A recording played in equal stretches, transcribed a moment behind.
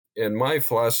and my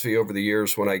philosophy over the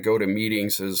years when I go to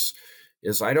meetings is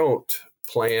I don't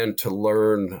plan to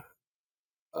learn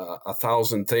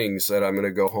 1,000 things that I'm going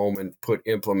to go home and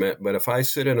implement. But if I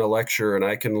sit in a lecture and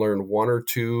I can learn one or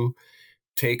two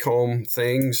take home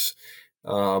things,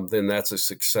 then that's a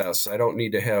success. I don't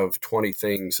need to have 20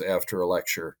 things after a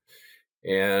lecture.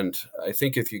 And I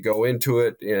think if you go into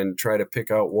it and try to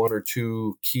pick out one or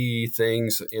two key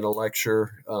things in a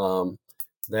lecture,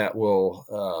 that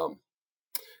will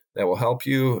that will help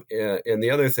you. And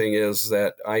the other thing is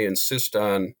that I insist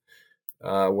on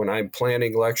when I'm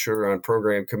planning lecture on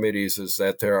program committees is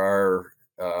that there are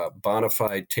bona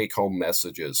fide take home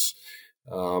messages.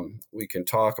 We can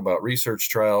talk about research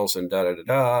trials and da da da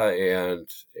da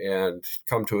and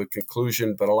come to a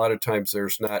conclusion, but a lot of times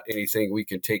there's not anything we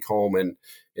can take home and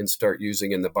start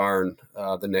using in the barn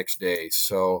the next day.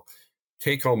 So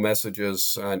take home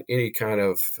messages on any kind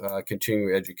of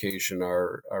continuing education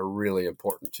are really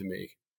important to me.